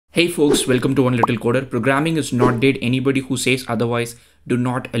Hey folks, welcome to One Little Coder. Programming is not dead. Anybody who says otherwise, do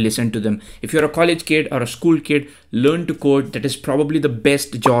not listen to them. If you're a college kid or a school kid, learn to code. That is probably the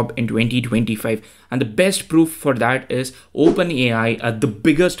best job in 2025. And the best proof for that is OpenAI, the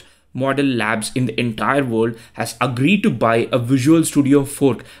biggest model labs in the entire world, has agreed to buy a Visual Studio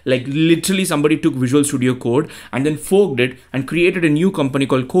fork. Like literally somebody took Visual Studio Code and then forked it and created a new company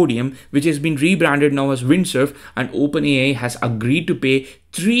called Codium, which has been rebranded now as Windsurf, and OpenAI has agreed to pay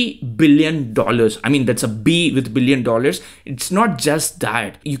 $3 billion. I mean, that's a B with $1 billion. It's not just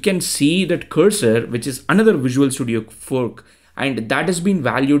that. You can see that Cursor, which is another Visual Studio fork, and that has been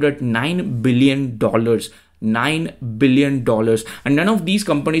valued at $9 billion. $9 billion, and none of these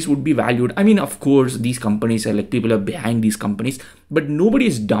companies would be valued. I mean, of course, these companies are like, people are behind these companies, but nobody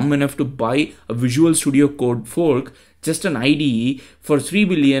is dumb enough to buy a Visual Studio Code fork, just an IDE, for 3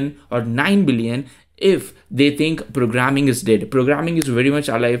 billion or 9 billion if they think programming is dead. Programming is very much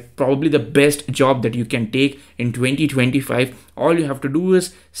alive, probably the best job that you can take in 2025. All you have to do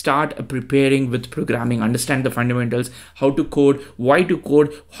is start preparing with programming, understand the fundamentals, how to code, why to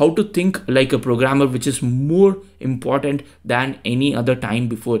code, how to think like a programmer, which is more important than any other time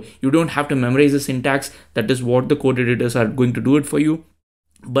before. You don't have to memorize the syntax. That is what the code editors are going to do it for you.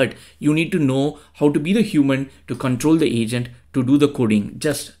 But you need to know how to be the human, to control the agent, to do the coding.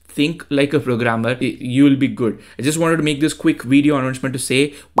 Just think like a programmer, you will be good. I just wanted to make this quick video announcement to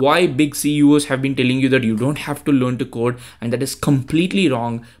say why big CEOs have been telling you that you don't have to learn to code, and that is completely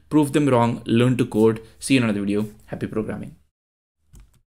wrong. Prove them wrong, learn to code. See you in another video. Happy programming.